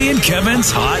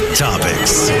Kevin's Hot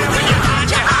Topics.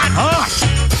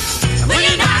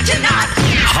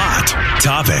 Hot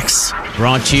Topics.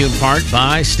 Brought to you in part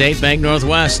by State Bank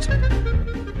Northwest.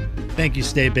 Thank you,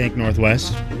 State Bank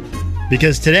Northwest.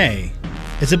 Because today,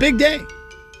 it's a big day.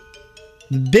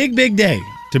 Big, big day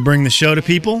to bring the show to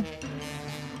people.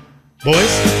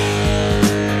 Boys?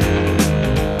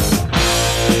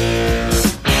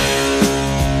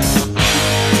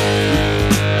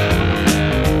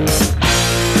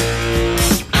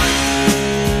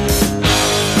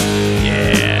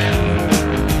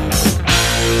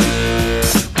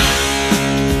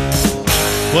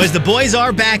 Boys, the boys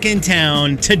are back in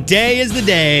town. Today is the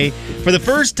day. For the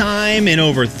first time in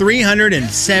over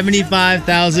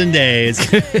 375,000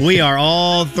 days, we are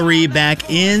all three back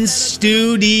in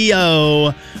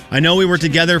studio. I know we were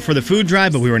together for the food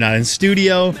drive, but we were not in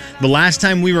studio. The last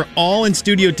time we were all in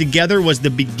studio together was the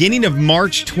beginning of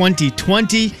March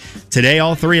 2020. Today,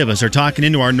 all three of us are talking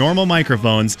into our normal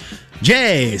microphones.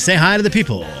 Jay, say hi to the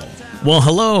people. Well,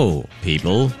 hello,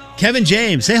 people. Kevin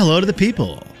James, say hello to the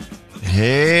people.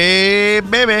 Hey,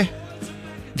 baby.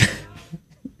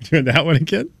 Doing that one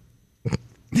again?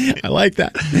 I like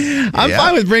that. I'm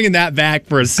fine with bringing that back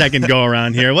for a second go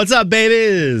around here. What's up,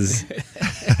 babies?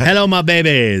 Hello, my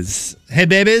babies. Hey,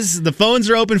 babies, the phones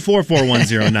are open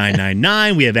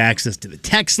 4410999. We have access to the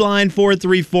text line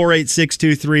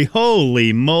 4348623.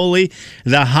 Holy moly.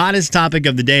 The hottest topic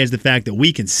of the day is the fact that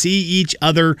we can see each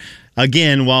other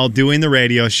again while doing the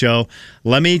radio show.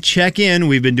 Let me check in.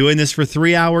 We've been doing this for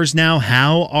 3 hours now.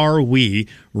 How are we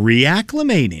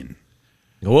reacclimating?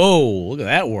 Whoa, look at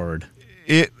that word.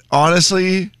 It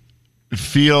honestly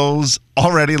feels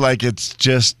already like it's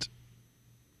just...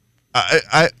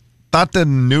 I thought the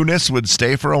newness would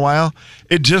stay for a while.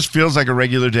 It just feels like a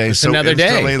regular day. It's another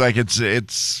day. Like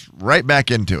it's right back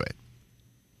into it.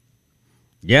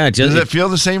 Yeah, does it feel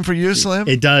the same for you, Slim?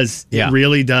 It does. Yeah. It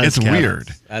really does. It's Kevin.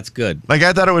 weird. That's good. Like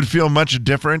I thought it would feel much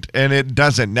different, and it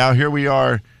doesn't. Now here we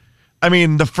are. I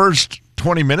mean, the first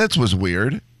 20 minutes was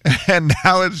weird, and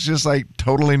now it's just like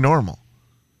totally normal.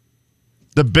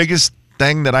 The biggest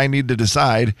thing that I need to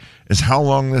decide is how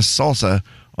long this salsa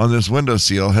on this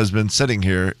windowsill has been sitting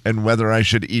here and whether I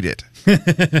should eat it. These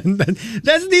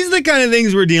are the kind of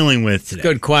things we're dealing with today.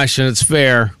 Good question. It's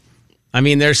fair. I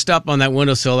mean, there's stuff on that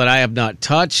windowsill that I have not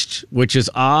touched, which is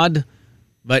odd,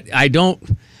 but I don't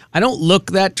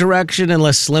look that direction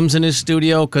unless Slim's in his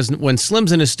studio, because when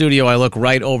Slim's in his studio, I look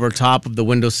right over top of the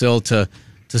windowsill to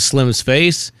Slim's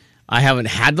face. I haven't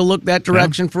had to look that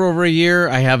direction for over a year.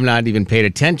 I have not even paid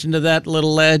attention to that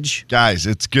little ledge. Guys,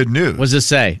 it's good news. What does it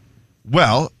say?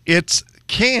 Well, it's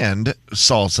canned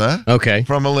salsa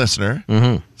from a listener.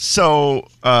 Mm-hmm. So,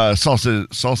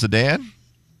 Salsa Dan?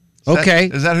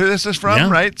 Is that who this is from, Yeah,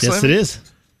 right, Slim? Yes, it is.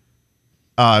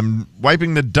 I'm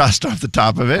wiping the dust off the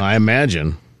top of it. I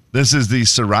imagine. This is the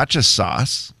sriracha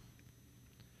sauce,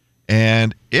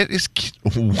 and it is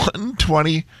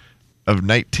 120 of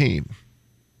 19.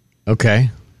 Okay.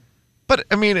 But,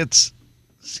 I mean, it's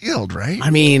sealed, right?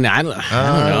 I mean, I don't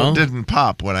know. It didn't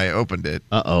pop when I opened it.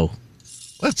 Uh-oh.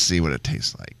 Let's see what it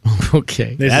tastes like.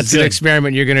 Okay. This That's is an good.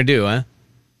 experiment you're going to do, huh?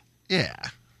 Yeah.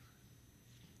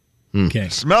 Okay.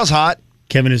 Smells hot.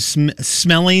 Kevin is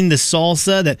smelling the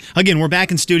salsa that, again, we're back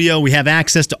in studio. We have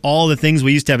access to all the things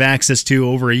we used to have access to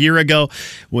over a year ago,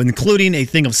 including a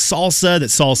thing of salsa that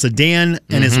Salsa Dan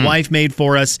and his wife made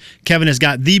for us. Kevin has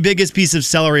got the biggest piece of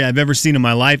celery I've ever seen in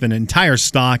my life, an entire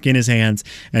stalk in his hands,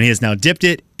 and he has now dipped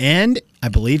it, and I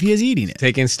believe he is eating it.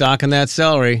 Taking stock in that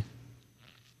celery.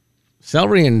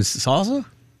 Celery and salsa?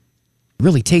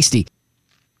 Really tasty.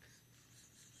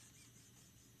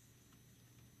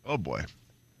 Oh, boy.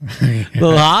 A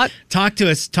little hot? Talk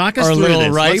us Or a through little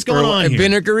this. ripe? What's going or on here?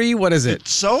 vinegary? What is it?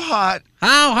 It's so hot.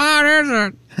 How hot is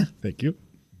it? Thank you.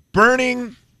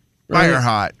 Burning, fire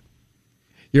hot.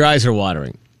 Your eyes are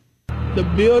watering. The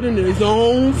building is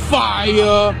on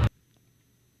fire.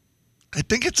 I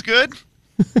think it's good.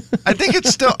 I think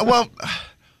it's still, well,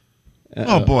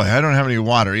 oh boy, I don't have any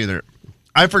water either.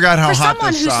 I forgot how For hot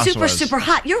someone this who's sauce super, was. super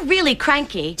hot, you're really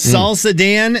cranky. Salsa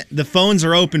Dan, the phones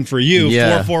are open for you.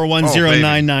 Yeah.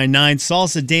 4410999.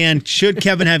 Salsa Dan, should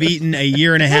Kevin have eaten a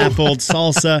year-and-a-half-old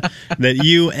salsa that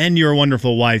you and your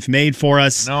wonderful wife made for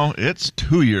us? No, it's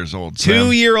 2 years old. Sam.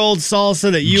 2-year-old salsa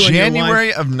that you and your wife...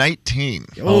 January of 19.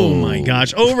 Oh my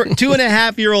gosh. Over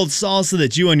 2.5-year-old salsa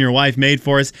that you and your wife made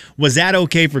for us. Was that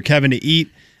okay for Kevin to eat?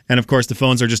 And, of course, the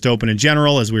phones are just open in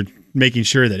general as we're making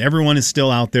sure that everyone is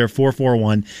still out there.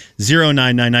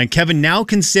 441-0999. Kevin, now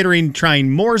considering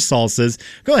trying more salsas.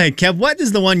 Go ahead, Kev. What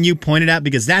is the one you pointed at?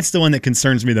 Because that's the one that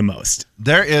concerns me the most.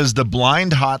 There is the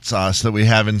blind hot sauce that we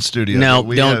have in studio that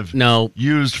we have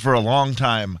used for a long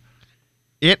time.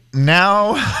 It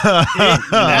now...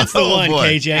 That's the one, boy.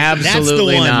 KJ. Absolutely That's the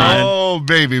one, not. man. Oh,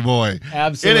 baby boy.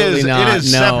 Absolutely not. It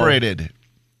is separated.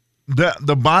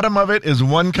 The bottom of it is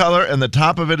one color, and the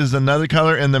top of it is another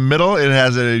color. In the middle, it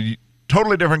has a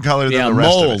totally different color than the rest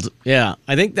mold. of it. Yeah,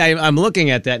 I think I'm looking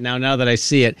at that now that I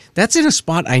see it. That's in a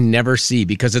spot I never see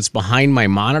because it's behind my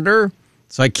monitor,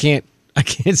 so I can't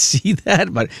see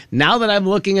that. But now that I'm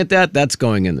looking at that, that's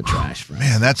going in the trash. Friends.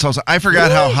 Man, that salsa. I forgot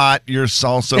how hot your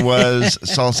salsa was,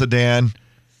 Salsa Dan.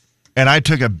 And I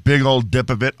took a big old dip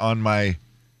of it on my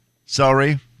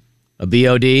celery. A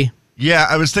BOD? Yeah,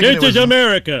 I was thinking This is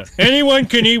America. Anyone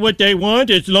can eat what they want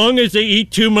as long as they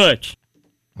eat too much.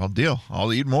 Well, deal.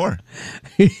 I'll eat more.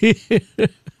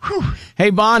 Hey,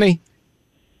 Bonnie.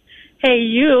 Hey,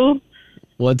 you.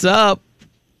 What's up?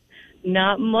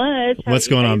 Not much. How What's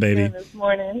you going on, guys baby? doing this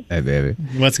morning? Hey, baby.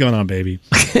 What's going on, baby?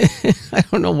 I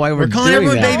don't know why we're Calling doing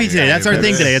everyone that. baby today. That's our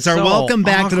thing today. It's our So welcome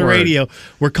back to the awkward. radio.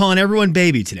 We're calling everyone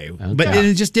baby today, but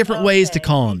in just different ways to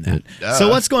call them that. So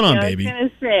what's going on, I was baby? going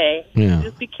to say, Yeah.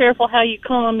 just be careful how you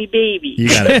call me baby. You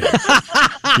got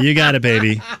it. You got it,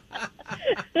 baby.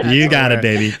 You got it,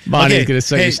 baby. Bonnie's going to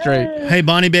set you straight. Hey,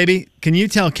 Bonnie, baby, can you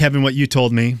tell Kevin what you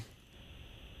told me?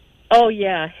 Oh,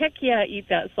 yeah. Heck yeah, I eat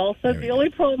that salsa. The only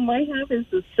problem I have is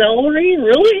the celery.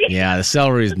 Really? Yeah, the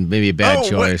celery is maybe a bad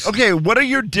choice. What are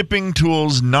your dipping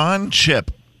tools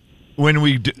non-chip? When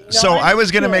we so I was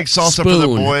going to make salsa for the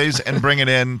Spoon. boys and bring it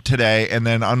in today, and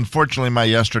then unfortunately my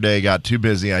yesterday got too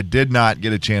busy. I did not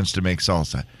get a chance to make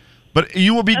salsa. But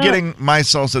you will be getting my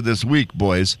salsa this week,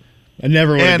 boys. I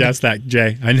never would have And- guessed that,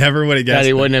 Jay. I never would have guessed That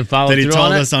he wouldn't have followed that he through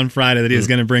told on it? us on Friday that he was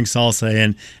going to bring salsa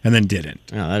in and then didn't.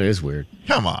 Oh, that is weird.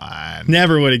 Come on.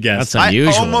 Never would have guessed. That's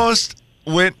unusual. I almost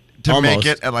went to make Almost.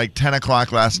 it at like 10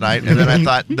 o'clock last night, and then I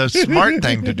thought the smart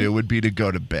thing to do would be to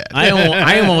go to bed.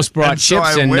 I almost brought And so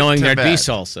chips I in went knowing to there'd be bed.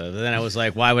 salsa. But then I was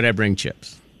like, why would I bring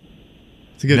chips?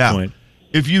 It's a good Now, point.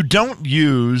 if you don't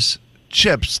use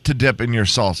chips to dip in your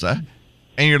salsa,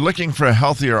 and you're looking for a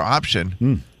healthier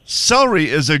option, celery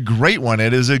is a great one.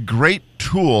 It is a great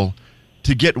tool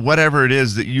to get whatever it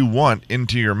is that you want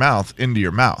into your mouth.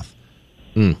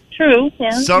 True, yeah.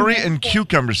 Celery and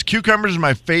cucumbers. Cucumbers are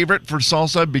my favorite for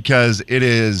salsa because it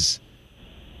is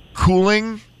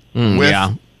cooling with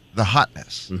yeah. the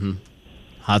hotness.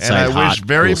 Hot And side I hot. wish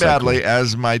very cool side badly, cool.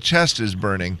 as my chest is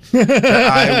burning, that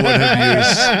I would have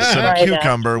used some Right,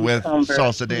 cucumber with cucumber.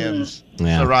 Salsa Dan's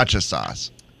Yeah. sriracha sauce.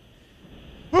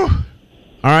 All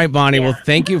right, Bonnie. Well,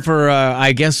 thank you for,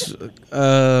 I guess,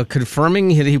 confirming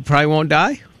he probably won't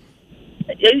die.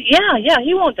 Yeah,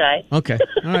 he won't die. Okay.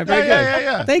 All right, very good.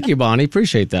 Yeah. Thank you, Bonnie.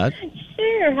 Appreciate that.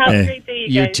 Sure, have Hey. a great day, you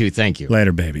You guys. too. Thank you.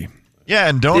 Later, baby. Yeah,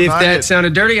 and don't knock it.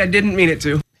 sounded dirty, I didn't mean it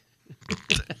to.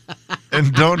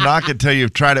 And don't knock it till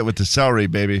you've tried it with the celery,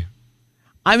 baby.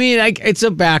 I mean, it's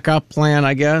a backup plan,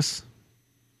 I guess.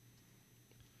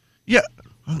 Yeah.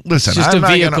 Listen, It's just I'm a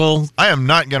not vehicle. I am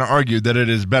not going to argue that it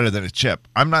is better than a chip.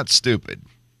 I'm not stupid.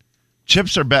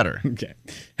 Chips are better. Okay.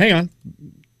 Hang on.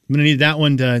 I'm going to need that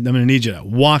one to, I'm going to need you to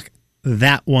walk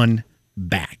that one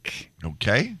back.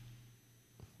 Okay?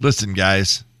 Listen,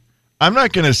 guys, I'm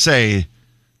not going to say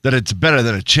that it's better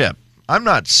than a chip. I'm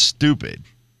not stupid.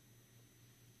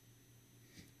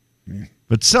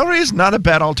 But celery is not a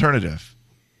bad alternative.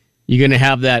 You going to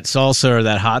have that salsa or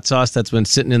that hot sauce that's been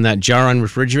sitting in that jar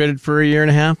unrefrigerated for a year and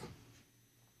a half?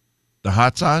 The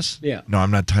hot sauce? Yeah. No,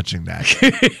 I'm not touching that.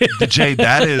 Jay,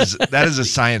 that is a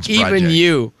science project. Even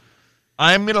you.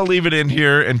 I'm going to leave it in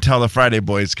here until the Friday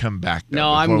boys come back. though,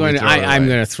 No, I'm before we going to. throw it I'm away.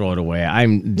 going to throw it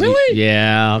away. Really?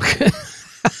 Yeah.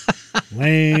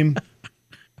 Lame.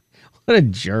 What a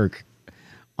jerk.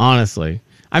 Honestly,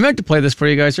 I meant to play this for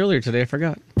you guys earlier today. I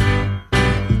forgot.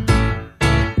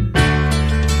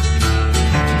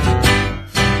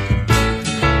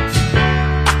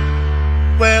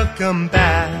 Welcome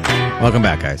back. Welcome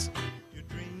back, guys.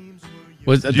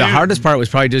 The hardest part was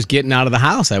probably just getting out of the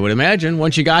house, I would imagine.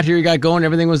 Once you got here, you got going,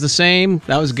 everything was the same.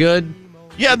 That was good.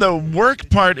 Yeah, the work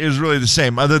part is really the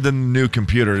same, other than new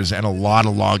computers and a lot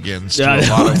of logins. To Yeah, a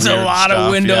lot of it's a weird lot of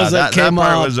stuff. windows that came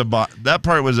part up. Was that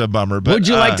part was a bummer. But Would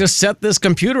you like to set this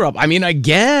computer up? I mean, I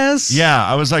guess. Yeah,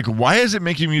 I was like, why is it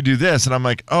making me do this? And I'm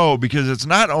like, oh, because it's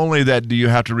not only that do you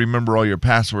have to remember all your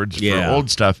passwords for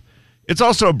old stuff, it's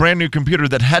also a brand new computer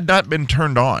that had not been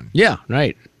turned on. Yeah,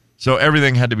 right. So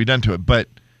everything had to be done to it. But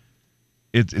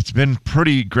it's been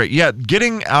pretty great. Yeah,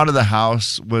 getting out of the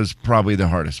house was probably the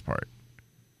hardest part.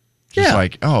 Just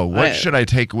like, what should I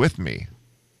take with me?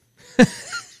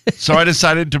 So I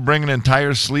decided to bring an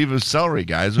entire sleeve of celery,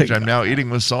 guys, which I'm now eating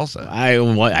with salsa. I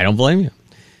don't blame you.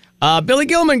 Billy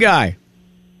Gilman guy.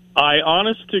 I,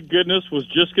 honest to goodness, was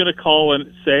just going to call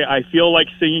and say I feel like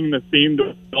singing the theme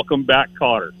to Welcome Back,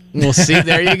 Kotter. Well, see,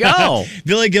 there you go.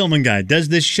 Billy Gilman guy, does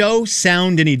this show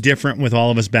sound any different with all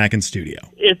of us back in studio?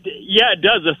 Yeah, it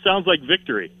does. It sounds like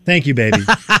victory. Thank you, baby.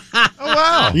 Oh,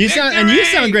 wow. You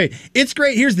sound great. It's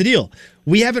great. Here's the deal.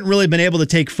 We haven't really been able to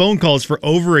take phone calls for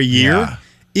over a year. Yeah.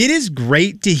 It is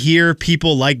great to hear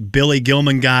people like Billy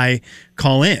Gilman guy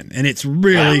call in, and it's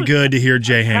really good to hear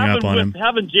Jay hang up on him.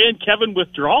 Having Jay and Kevin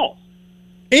withdraw.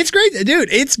 It's great, dude.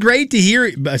 It's great to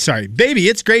hear. Sorry, baby.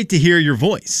 It's great to hear your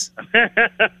voice.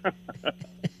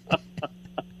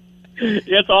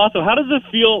 It's awesome. How does it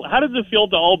feel? How does it feel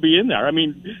to all be in there? I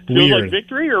mean, feels like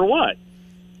victory or what?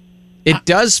 It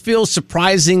does feel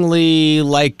surprisingly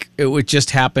like it would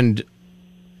just happened.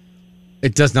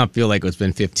 It does not feel like it's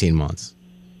been 15 months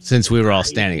since we were all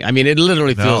standing. I mean, it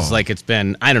literally feels like it's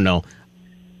been, I don't know,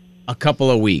 a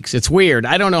couple of weeks. It's weird.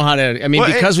 I don't know how to,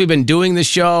 because we've been doing the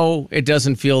show, it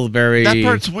doesn't feel very... That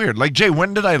part's weird. Like, Jay,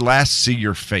 when did I last see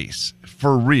your face?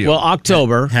 For real. Well,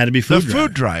 October. Had to be food drive.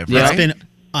 Food drive, Yeah. right? It's been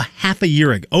half a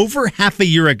year ago. Over half a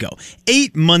year ago.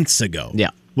 8 months ago. Yeah.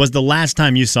 Was the last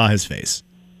time you saw his face.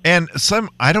 And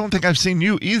I don't think I've seen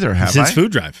you either, have Since I?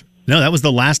 food drive. No, that was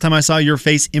the last time I saw your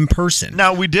face in person.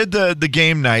 Now, we did the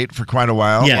game night for quite a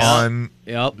while on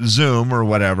Zoom or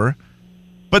whatever,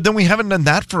 but then we haven't done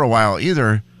that for a while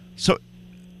either. So,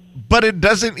 but it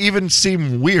doesn't even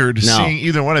seem weird seeing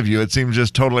either one of you. It seems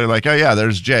just totally like, oh yeah,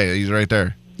 there's Jay. He's right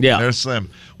there. Yeah. There's Slim.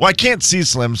 Well, I can't see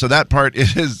Slim, so that part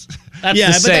is... That's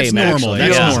the same, that's normal.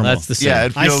 That's normal. That's the same. Yeah,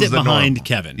 it I feels sit behind normal.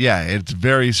 Kevin. Yeah, it's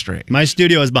very strange. My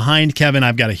studio is behind Kevin.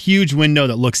 I've got a huge window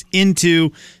that looks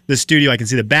into the studio. I can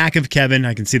see the back of Kevin.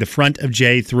 I can see the front of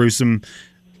Jay through some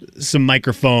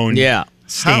microphone stand.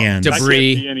 I can't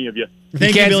Debris. see any of you.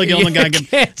 Thank you, Billy Gilman guy.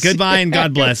 Goodbye and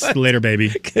God bless. Later, baby.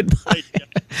 Goodbye.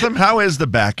 Slim, how is the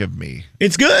back of me?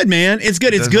 It's good, man. It's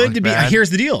good. It's Doesn't good look to be. bad. Here's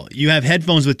the deal. You have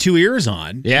headphones with 2 ears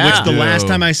on. Yeah. Which the last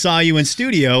time I saw you in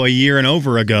studio a year and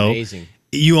over ago, Amazing.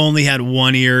 you only had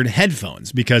one-eared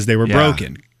headphones because they were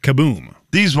broken. Kaboom.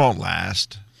 These won't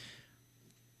last.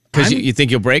 Because you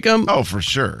think you'll break them? Oh, for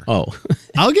sure. Oh.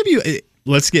 I'll give you.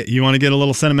 You want to get a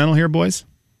little sentimental here, boys?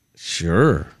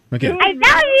 Sure. Okay. I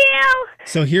love you.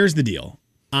 So here's the deal.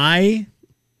 I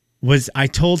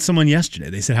told someone yesterday,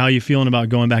 they said, how are you feeling about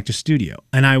going back to studio?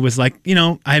 And I was like,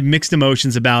 I had mixed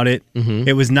emotions about it. Mm-hmm.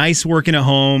 It was nice working at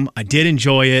home. I did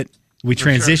enjoy it. We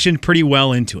transitioned pretty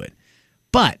well into it.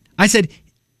 But I said,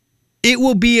 it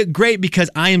will be great because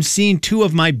I am seeing two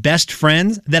of my best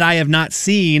friends that I have not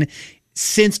seen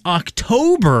since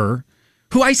October,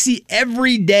 who I see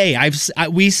every day.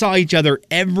 We saw each other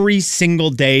every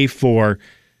single day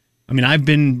I've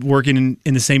been working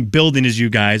in the same building as you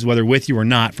guys, whether with you or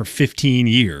not, for 15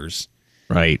 years.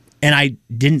 Right. And I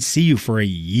didn't see you for a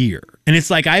year. And it's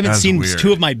like I haven't seen weird.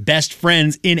 two of my best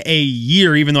friends in a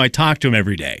year, even though I talk to them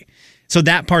every day. So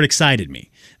that part excited me.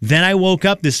 Then I woke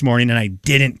up this morning and I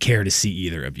didn't care to see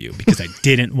either of you because I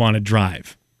didn't want to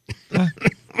drive.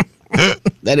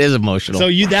 That is emotional.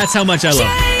 So that's how much I love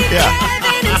you. Yeah.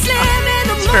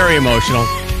 It's very emotional.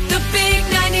 The big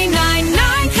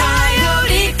 99.9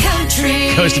 Coyote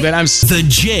Country. Goes to bed. The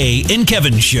Jay and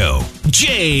Kevin Show.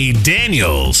 Jay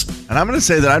Daniels. And I'm going to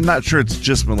say that I'm not sure it's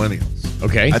just millennials.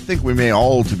 Okay. I think we may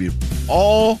all to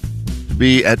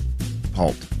be at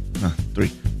fault.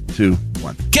 3, 2,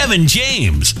 1. Kevin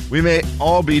James. We may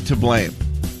all be to blame.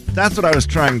 That's what I was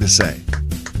trying to say.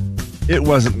 It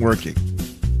wasn't working.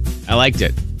 I liked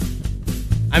it.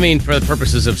 For the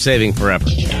purposes of saving forever.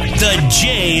 The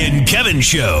Jay and Kevin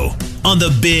Show on the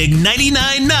big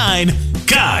 99.9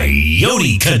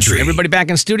 Coyote Country. Everybody back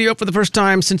in studio for the first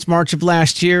time since March of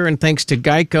last year, and thanks to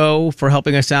Geico for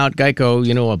helping us out. Geico,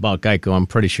 you know about Geico. I'm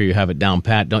pretty sure you have it down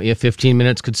pat, don't you? 15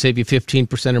 minutes could save you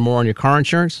 15% or more on your car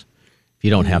insurance. If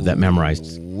you don't have that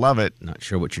memorized, Love it. not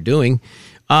sure what you're doing.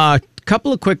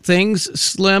 Couple of quick things.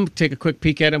 Slim, take a quick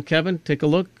peek at him. Kevin, take a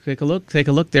look.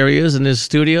 There he is in his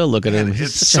studio. Look at him. He's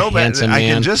It's such so a bad. handsome I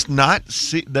man. can just not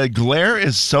see. The glare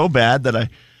is so bad that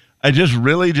I just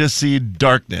really just see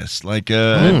darkness, like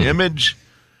an image.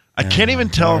 I can't even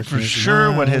tell for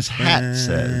sure what his hat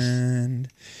says.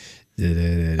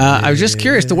 I was just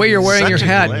curious, the way you're wearing your Such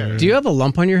a hat, glare. do you have a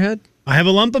lump on your head? I have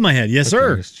a lump in my head. Yes, Okay,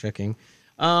 sir. just checking.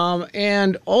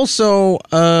 And also,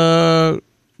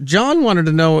 John wanted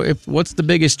to know what's the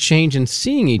biggest change in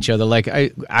seeing each other. Like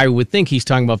I would think he's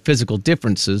talking about physical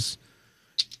differences.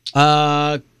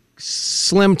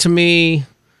 Slim to me,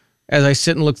 as I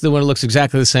sit and look through the window, looks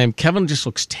exactly the same. Kevin just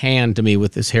looks tan to me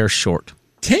with his hair short.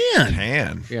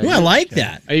 Tan. Yeah, Ooh, I like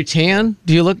that. Are you tan?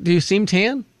 Do you seem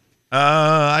tan?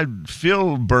 I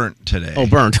feel burnt today. Oh,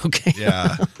 burnt. Okay.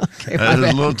 Yeah. Okay, There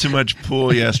was a little too much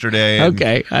pool yesterday. and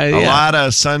Okay, a yeah. lot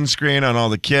of sunscreen on all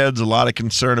the kids, a lot of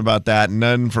concern about that,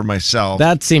 none for myself.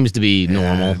 That seems to be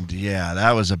normal. And, yeah,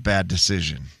 that was a bad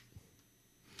decision.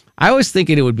 I was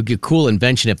thinking it would be a cool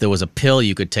invention if there was a pill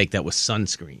you could take that was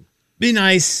sunscreen. Be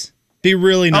nice. Be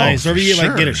really nice. for Or you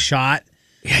sure. get a shot.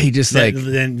 Yeah, you just that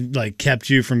then kept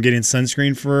you from getting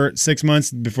sunscreen for 6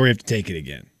 months before you have to take it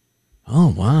again.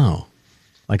 Oh, wow.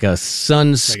 Like a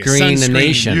sunscreen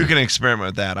nation. You can experiment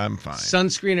with that. I'm fine.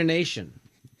 Sunscreen a nation.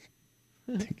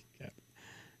 Then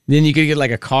you could get like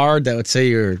a card that would say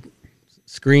you're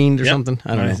screened or something.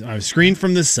 I don't know. I'm screened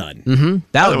from the sun. Mm-hmm.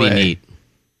 That By would the be way, neat.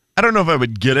 I don't know if I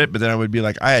would get it, but then I would be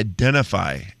like, I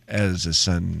identify as a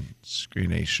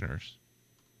sunscreenationer.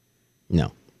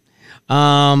 No.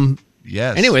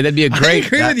 Yes. Anyway, that'd be a great. I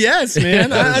agree with yes,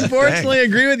 man. I unfortunately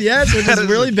agree with yes, which is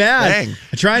really bad.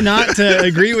 I try not to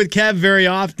agree with Kev very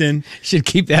often. Should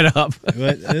keep that up.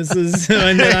 But this is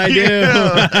one that I do.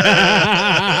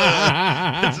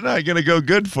 It's not going to go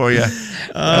good for you.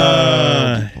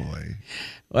 Boy.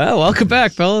 Well, welcome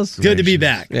back, fellas. Good to be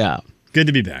back. Yeah. Good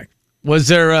to be back. Was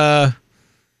there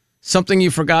something you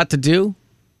forgot to do?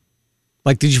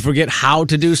 Like, did you forget how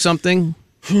to do something?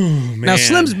 Now,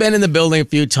 Slim's been in the building a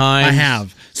few times. I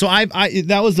have. So I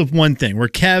that was the one thing where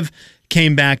Kev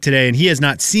came back today and he has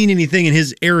not seen anything in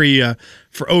his area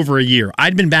for over a year.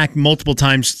 I'd been back multiple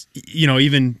times,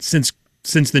 even since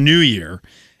the new year,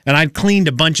 and I'd cleaned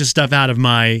a bunch of stuff out of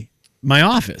my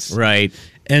office. Right.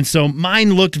 And so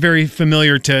mine looked very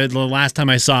familiar to the last time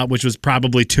I saw it, which was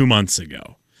probably 2 months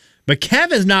ago. But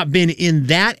Kev has not been in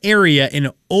that area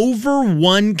in over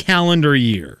 1 calendar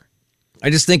year. I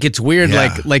just think it's weird.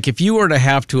 Yeah. Like if you were to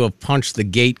have to have punched the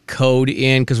gate code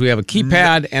in, because we have a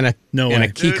keypad and a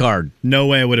key card. No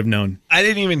way I would have known. I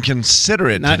didn't even consider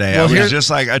it today. well, I was here- just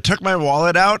like, I took my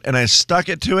wallet out and I stuck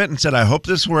it to it and said, I hope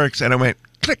this works. And I went,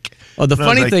 click. Oh, the And I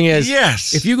was funny like, thing is,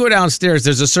 yes. if you go downstairs,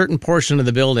 there's a certain portion of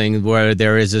the building where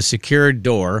there is a secured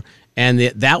door, and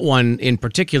that one in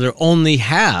particular only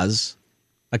has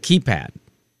a keypad.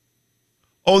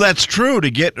 Oh, that's true.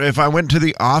 If I went to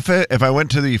the office, if I went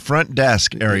to the front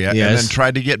desk area and then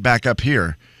tried to get back up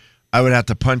here, I would have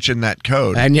to punch in that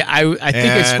code. And I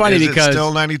think it's funny is because it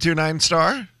still 92.9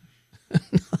 star?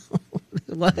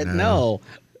 What? No.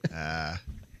 Why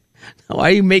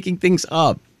are you making things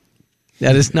up?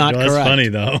 That is not correct. That's funny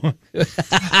though.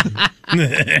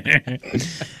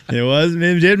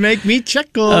 It did make me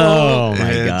chuckle. Oh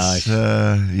my gosh!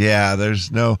 Yeah,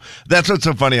 there's no. That's what's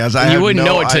so funny. You wouldn't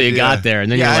know it till you got there,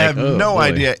 and then you're like, I have oh, no boy.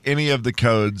 idea any of the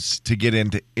codes to get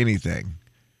into anything.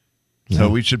 So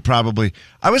we should probably.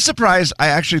 I was surprised. I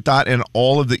actually thought in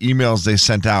all of the emails they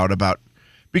sent out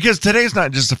because today's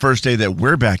not just the first day that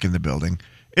we're back in the building.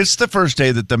 It's the first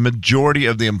day that the majority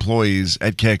of the employees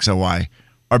at KXLY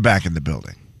are back in the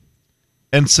building.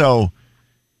 And so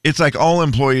it's like all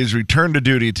employees return to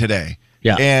duty today.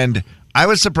 Yeah. And I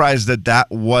was surprised that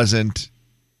wasn't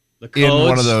The in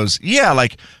one of codes? those. Yeah,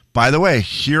 like, by the way,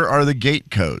 here are the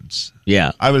gate codes.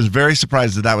 Yeah. I was very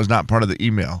surprised that was not part of the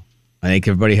email. I think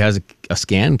everybody has a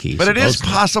scan key. But it is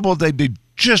supposedly. possible they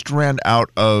just ran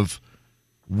out of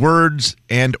words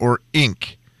and or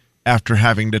ink after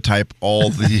having to type all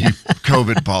the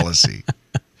COVID policy.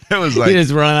 It was like you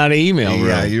just run out of email.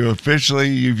 Yeah, bro.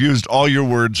 you've used all your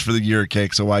words for the year,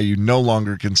 Cake, so why you no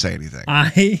longer can say anything.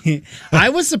 I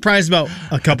was surprised about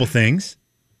a couple things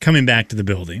coming back to the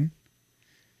building.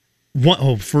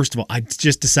 First of all, I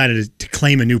just decided to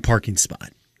claim a new parking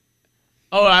spot.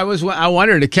 Oh, I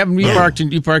wondered, Kevin, you parked in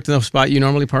the spot you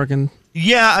normally park in?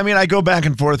 Yeah, I mean, I go back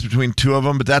and forth between two of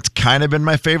them, but that's kind of been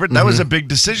my favorite. That was a big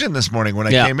decision this morning when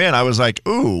I came in. I was like,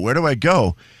 ooh, where do I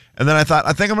go? And then I thought,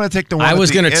 I think I'm going to take the one. I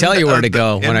was going to tell you where to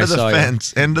go when I saw you.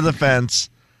 End of the fence,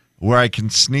 where I can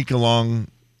sneak along.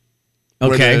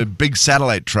 Okay. Where the big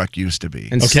satellite truck used to be.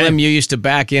 And Slim, you used to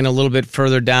back in a little bit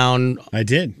further down. I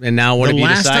did. And now what have you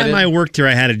decided? The last time I worked here,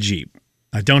 I had a Jeep.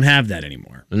 I don't have that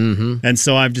anymore. Mm-hmm. And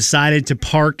so I've decided to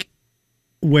park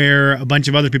where a bunch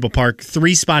of other people park,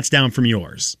 3 spots down from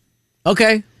yours.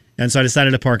 Okay. And so I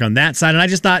decided to park on that side. And I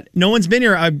just thought, no one's been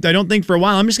here, I don't think, for a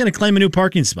while. I'm just going to claim a new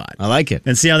parking spot. I like it.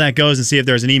 And see how that goes and see if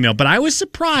there's an email. But I was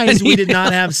surprised we did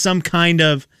not have some kind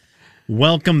of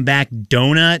welcome back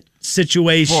donut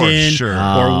situation. For sure.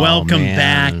 Or welcome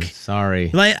back.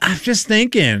 Sorry. Like, I'm just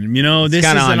thinking, this is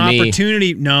kinda an on me.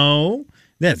 opportunity. No.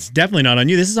 That's definitely not on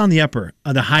you. This is on the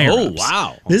higher ups. Oh,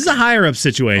 wow. This is a higher up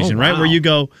situation, right? Where you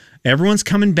go, everyone's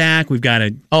coming back. We've got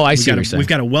to. Oh, I see what you're saying. We've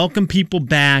got to welcome people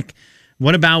back.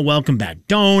 What about welcome back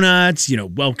donuts?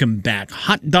 Welcome back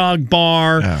hot dog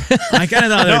bar. Yeah. I kind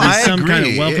of thought there'd be some kind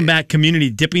of welcome back community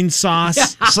dipping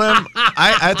sauce. Slim,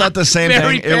 I thought the same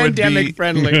very thing. It would be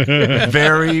friendly.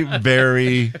 Very,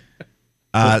 very.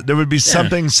 There would be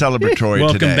something celebratory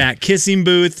welcome today. back kissing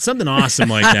booth, something awesome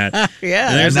like that.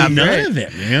 Yeah, there's none great. of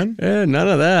it, man. Yeah, none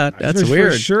of that. That's weird.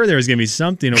 weird. For sure, there was gonna be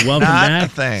something. A welcome Not back a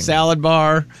thing. Salad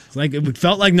bar. It's like it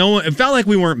felt like no one. It felt like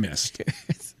we weren't missed.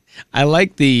 I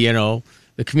like the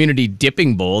the community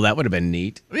dipping bowl. That would have been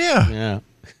neat. Yeah. Yeah.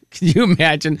 Can you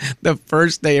imagine the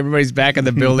first day everybody's back in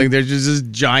the building? There's just this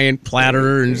giant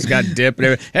platter and it's got dip and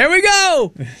everything. Here we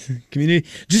go. Community,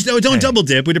 just don't double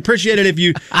dip. We'd appreciate it if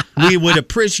you. We would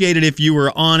appreciate it if you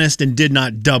were honest and did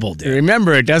not double dip.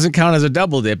 Remember, it doesn't count as a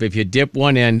double dip. If you dip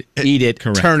one end, eat it,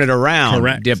 Correct. turn it around,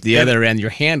 Correct. dip the other end, your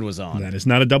hand was on. That is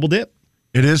not a double dip.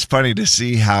 It is funny to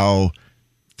see how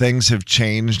things have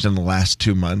changed in the last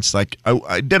 2 months. Like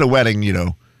I did a wedding,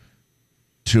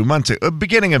 2 months ago,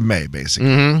 beginning of May, basically.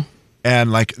 Mm-hmm.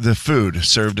 And like the food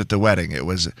served at the wedding, it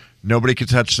was nobody could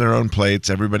touch their own plates.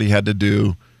 Everybody had to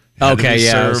be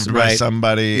served by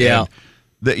somebody. Yeah.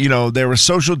 And there was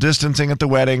social distancing at the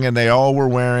wedding, and they all were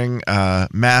wearing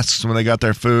masks when they got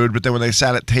their food. But then when they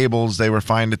sat at tables, they were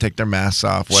fine to take their masks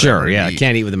off. Sure, yeah,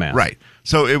 can't eat with a mask. Right.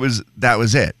 So that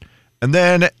was it. And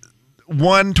then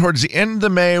one towards the end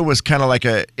of May was kind of like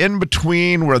a in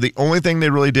between, where the only thing they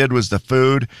really did was the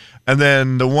food. And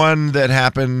then the one that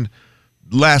happened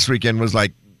last weekend was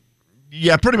like,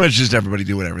 yeah, pretty much just everybody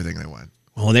doing everything they want.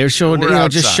 Well, they showed,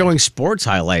 just showing sports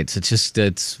highlights.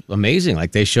 It's amazing.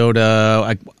 Like they showed,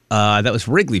 that was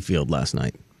Wrigley Field last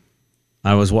night.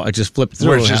 I just flipped through.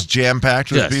 Where it's just jam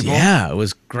packed with people. Yeah, it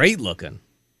was great looking.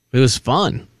 It was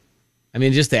fun. I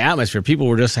mean, just the atmosphere. People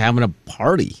were just having a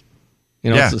party.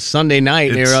 It's a Sunday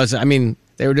night.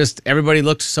 Everybody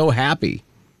looked so happy.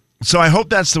 So I hope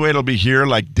that's the way it'll be here.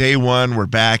 Like day one, we're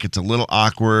back. It's a little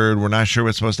awkward. We're not sure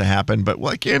what's supposed to happen. But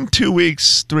like in 2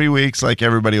 weeks, 3 weeks, like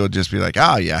everybody will just be like,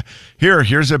 oh, yeah,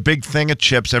 here's a big thing of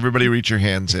chips. Everybody reach your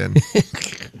hands in.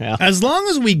 Yeah. As long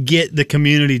as we get the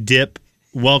community dip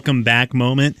welcome back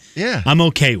moment, I'm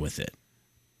okay with it.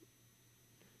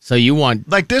 So you want...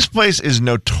 Like this place is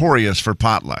notorious for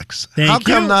potlucks. Thank How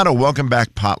come you. not a welcome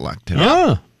back potluck today?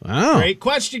 Oh, wow. Great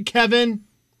question, Kevin.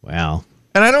 Wow.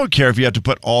 And I don't care if you have to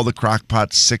put all the crock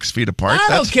pots 6 feet apart. I That's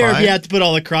don't care fine. if you have to put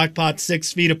all the crock pots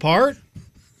 6 feet apart.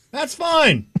 That's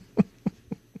fine.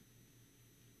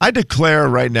 I declare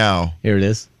right now Here it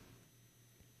is.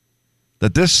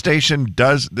 that this station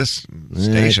does this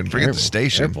station. Forget Careful, the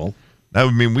station. careful. That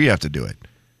would mean we have to do it.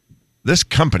 This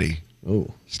company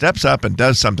steps up and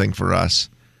does something for us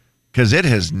because it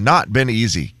has not been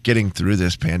easy getting through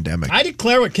this pandemic. I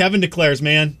declare what Kevin declares,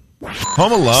 man.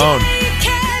 Home Alone.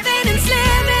 Kevin and Slim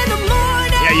in the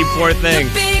morning. Yeah, you poor thing.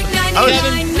 The big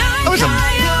 99.9 I was a-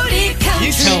 Coyote Country.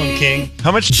 You tell him, King.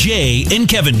 How much? Jay and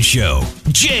Kevin Show.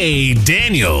 Jay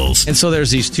Daniels. And so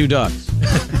there's these two ducks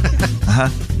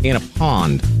in a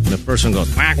pond. The first one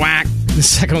goes, quack, quack. The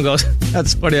second one goes,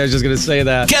 that's funny, I was just going to say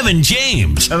that. Kevin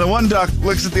James. And the one duck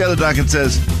looks at the other duck and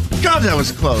says, God, that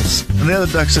was close. And the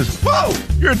other duck says, whoa,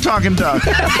 you're a talking duck.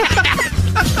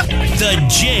 The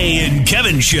Jay and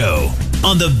Kevin Show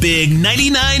on the big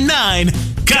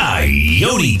 99.9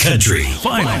 Coyote Country.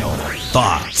 Final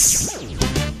thoughts.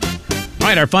 All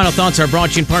right, our final thoughts are brought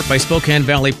to you in part by Spokane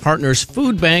Valley Partners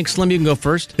Food Bank. Slim, you can go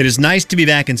first. It is nice to be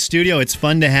back in studio. It's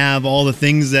fun to have all the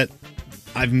things that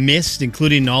I've missed,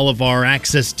 including all of our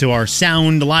access to our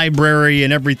sound library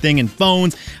and everything and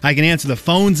phones. I can answer the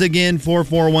phones again,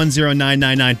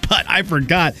 4410999. But I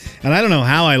forgot, and I don't know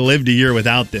how I lived a year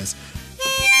without this.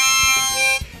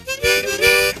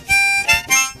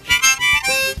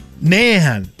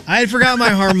 Man, I had forgot my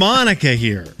harmonica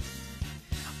here.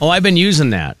 Oh, I've been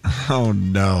using that. Oh,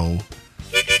 no.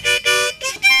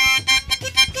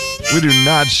 We do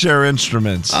not share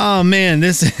instruments. Oh, man,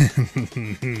 this...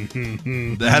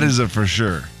 That is a for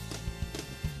sure.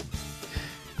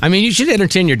 I mean, you should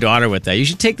entertain your daughter with that. You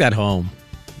should take that home.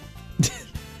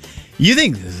 You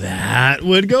think that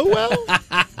would go well?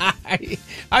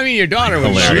 I mean, your daughter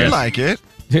would She'd like it.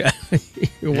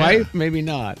 Your wife, maybe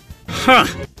not. Huh.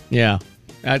 Yeah,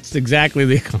 that's exactly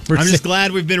the conversation. I'm just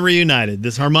glad we've been reunited.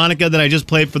 This harmonica that I just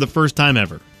played for the first time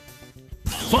ever.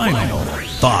 Final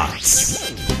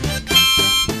thoughts.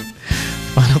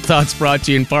 Final thoughts brought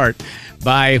to you in part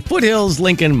by Foothills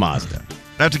Lincoln Mazda.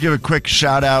 I have to give a quick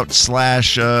shout out /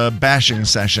 bashing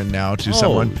session now to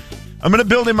someone. I'm going to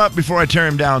build him up before I tear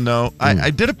him down, though.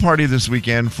 I did a party this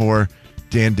weekend for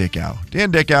Dan Dickau. Dan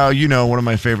Dickau, one of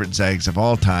my favorite Zags of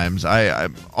all times. I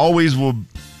always will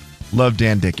love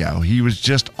Dan Dickau. He was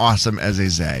just awesome as a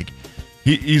Zag.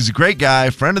 He's a great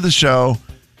guy, friend of the show.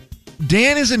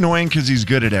 Dan is annoying because he's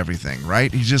good at everything,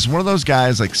 right? He's just one of those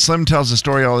guys, like Slim tells a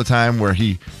story all the time where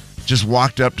he just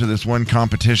walked up to this one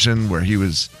competition where he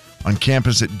was on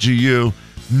campus at GU.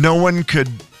 No one could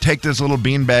take this little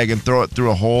beanbag and throw it through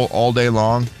a hole all day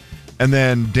long. And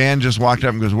then Dan just walked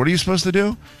up and goes, "What are you supposed to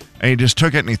do?" And he just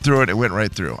took it and he threw it. It went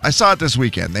right through. I saw it this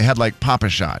weekend. They had like Papa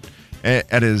Shot in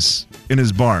his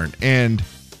barn. And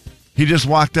he just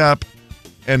walked up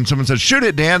and someone said, "Shoot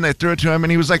it, Dan." They threw it to him. And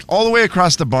he was like all the way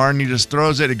across the barn. He just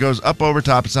throws it. It goes up over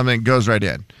top of something. It goes right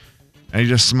in. And he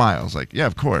just smiles like, "Yeah,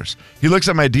 of course." He looks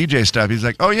at my DJ stuff. He's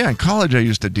like, "Oh, yeah, in college I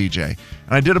used to DJ.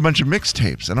 And I did a bunch of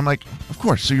mixtapes." And I'm like, "Of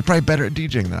course. So you're probably better at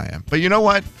DJing than I am." But you know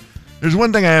what? There's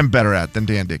one thing I am better at than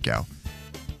Dan Dickau.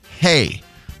 Hay.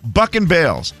 Buck and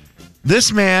bales.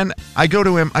 This man, I go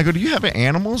to him. I go, "Do you have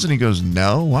animals?" And he goes,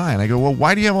 "No. Why?" And I go, "Well,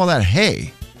 why do you have all that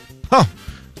hay?" "Oh,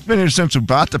 it's been here since we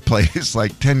bought the place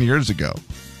like 10 years ago."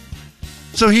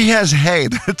 So he has hay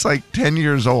that's like 10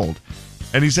 years old.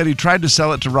 And he said he tried to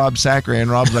sell it to Rob Sacre,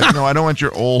 and Rob's like, "No, I don't want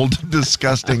your old,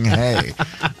 disgusting hay.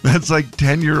 That's like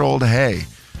 10-year-old hay."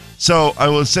 So I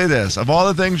will say this. Of all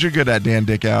the things you're good at, Dan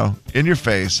Dickau, in your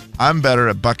face, I'm better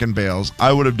at buck and bales.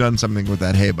 I would have done something with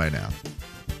that hay by now.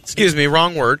 Excuse me,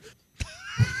 wrong word.